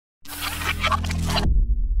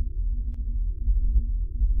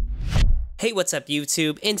Hey, what's up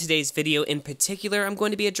YouTube? In today's video in particular, I'm going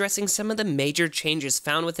to be addressing some of the major changes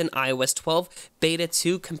found within iOS 12 Beta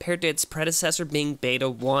 2 compared to its predecessor being Beta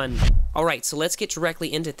 1. Alright, so let's get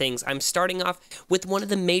directly into things. I'm starting off with one of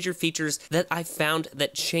the major features that I found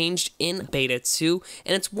that changed in Beta 2,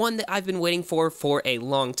 and it's one that I've been waiting for a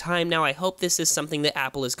long time now. I hope this is something that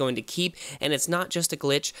Apple is going to keep, and it's not just a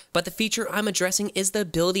glitch, but the feature I'm addressing is the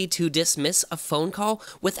ability to dismiss a phone call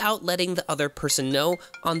without letting the other person know.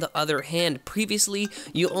 On the other hand, previously,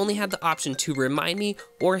 you only had the option to remind me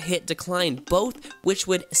or hit decline, both which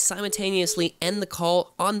would simultaneously end the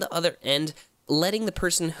call on the other end, letting the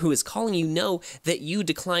person who is calling you know that you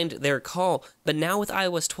declined their call. But now with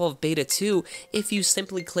iOS 12 Beta 2, if you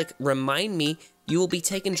simply click remind me, you will be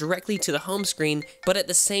taken directly to the home screen, but at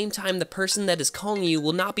the same time, the person that is calling you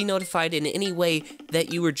will not be notified in any way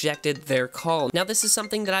that you rejected their call. Now, this is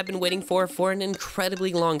something that I've been waiting for an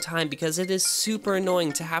incredibly long time because it is super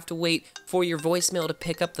annoying to have to wait for your voicemail to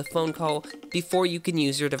pick up the phone call before you can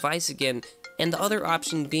use your device again. And the other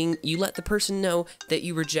option being you let the person know that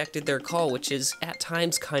you rejected their call, which is at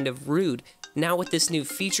times kind of rude. Now with this new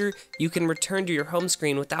feature, you can return to your home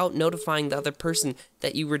screen without notifying the other person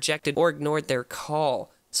that you rejected or ignored their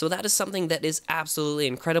call. So that is something that is absolutely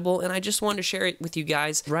incredible, and I just wanted to share it with you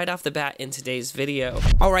guys right off the bat in today's video.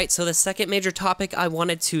 Alright, so the second major topic I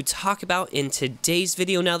wanted to talk about in today's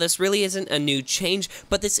video, now this really isn't a new change,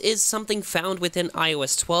 but this is something found within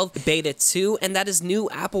iOS 12 Beta 2, and that is new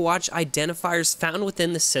Apple Watch identifiers found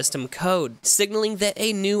within the system code, signaling that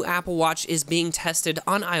a new Apple Watch is being tested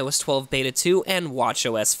on iOS 12 Beta 2 and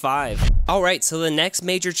watchOS 5. Alright, so the next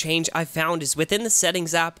major change I found is within the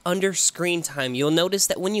Settings app under Screen Time. You'll notice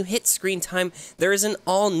that when you hit screen time, there is an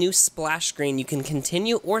all-new splash screen you can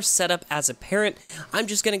continue or set up as a parent. I'm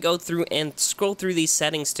just going to go through and scroll through these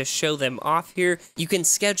settings to show them off here. You can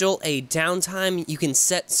schedule a downtime, you can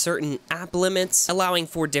set certain app limits, allowing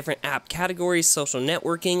for different app categories, social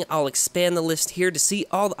networking. I'll expand the list here to see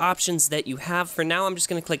all the options that you have. For now, I'm just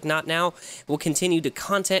going to click Not Now. We'll continue to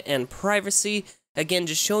Content and Privacy. Again,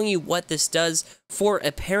 just showing you what this does. For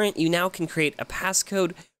a parent, you now can create a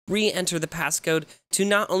passcode, re-enter the passcode to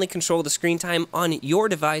not only control the screen time on your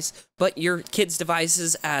device, but your kids'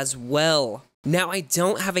 devices as well. Now, I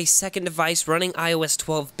don't have a second device running iOS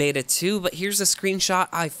 12 Beta 2, but here's a screenshot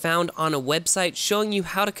I found on a website showing you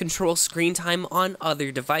how to control screen time on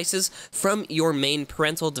other devices from your main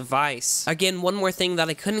parental device. Again, one more thing that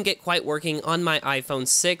I couldn't get quite working on my iPhone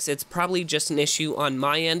 6, it's probably just an issue on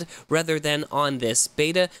my end rather than on this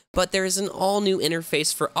beta, but there is an all-new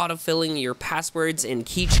interface for autofilling your passwords in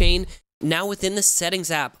Keychain. Now within the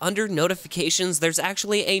Settings app, under Notifications, there's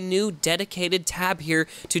actually a new dedicated tab here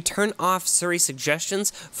to turn off Siri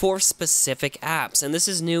suggestions for specific apps, and this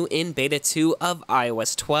is new in Beta 2 of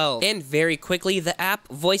iOS 12. And very quickly, the app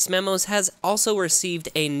Voice Memos has also received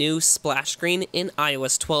a new splash screen in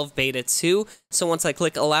iOS 12 Beta 2. So once I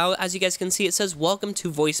click Allow, as you guys can see, it says Welcome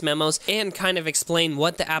to Voice Memos and kind of explain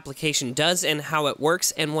what the application does and how it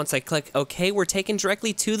works. And once I click OK, we're taken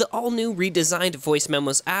directly to the all-new redesigned Voice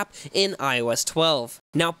Memos app in iOS 12.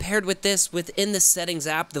 Now paired with this, within the Settings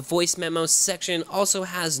app, the Voice Memos section also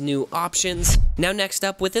has new options. Now next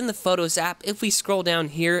up, within the Photos app, if we scroll down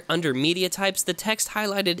here under Media Types, the text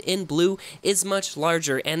highlighted in blue is much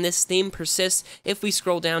larger, and this theme persists if we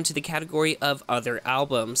scroll down to the category of Other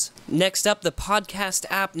Albums. Next up, the Podcast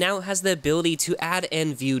app now has the ability to add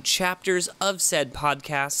and view chapters of said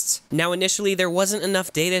podcasts. Now initially there wasn't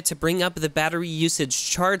enough data to bring up the battery usage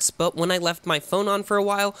charts, but when I left my phone on for a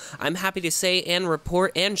while, I'm happy to say and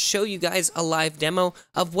report and show you guys a live demo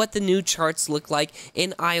of what the new charts look like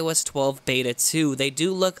in iOS 12 Beta 2. They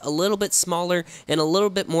do look a little bit smaller and a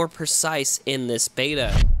little bit more precise in this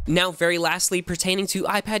beta. Now, very lastly, pertaining to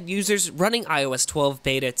iPad users running iOS 12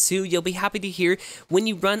 Beta 2, you'll be happy to hear when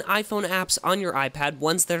you run iPhone apps on your iPad,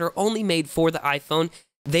 ones that are only made for the iPhone,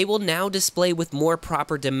 they will now display with more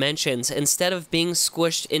proper dimensions. Instead of being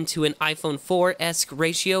squished into an iPhone 4-esque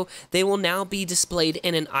ratio, they will now be displayed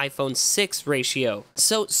in an iPhone 6 ratio.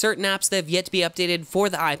 So certain apps that have yet to be updated for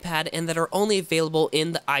the iPad and that are only available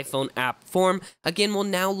in the iPhone app form, again, will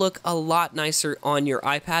now look a lot nicer on your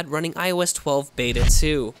iPad running iOS 12 Beta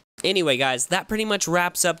 2. Anyway guys, that pretty much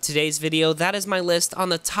wraps up today's video. That is my list on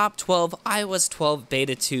the top 12 iOS 12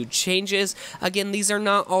 Beta 2 changes. Again, these are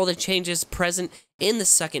not all the changes present In the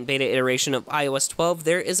second beta iteration of iOS 12,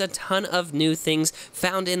 there is a ton of new things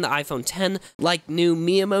found in the iPhone 10, like new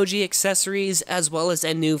Me emoji accessories, as well as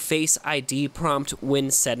a new Face ID prompt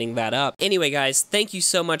when setting that up. Anyway guys, thank you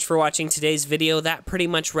so much for watching today's video. That pretty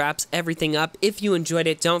much wraps everything up. If you enjoyed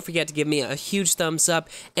it, don't forget to give me a huge thumbs up.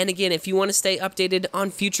 And again, if you want to stay updated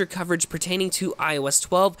on future coverage pertaining to iOS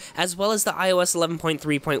 12, as well as the iOS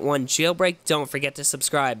 11.3.1 jailbreak, don't forget to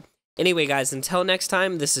subscribe. Anyway guys, until next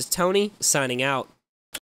time, this is Tony, signing out.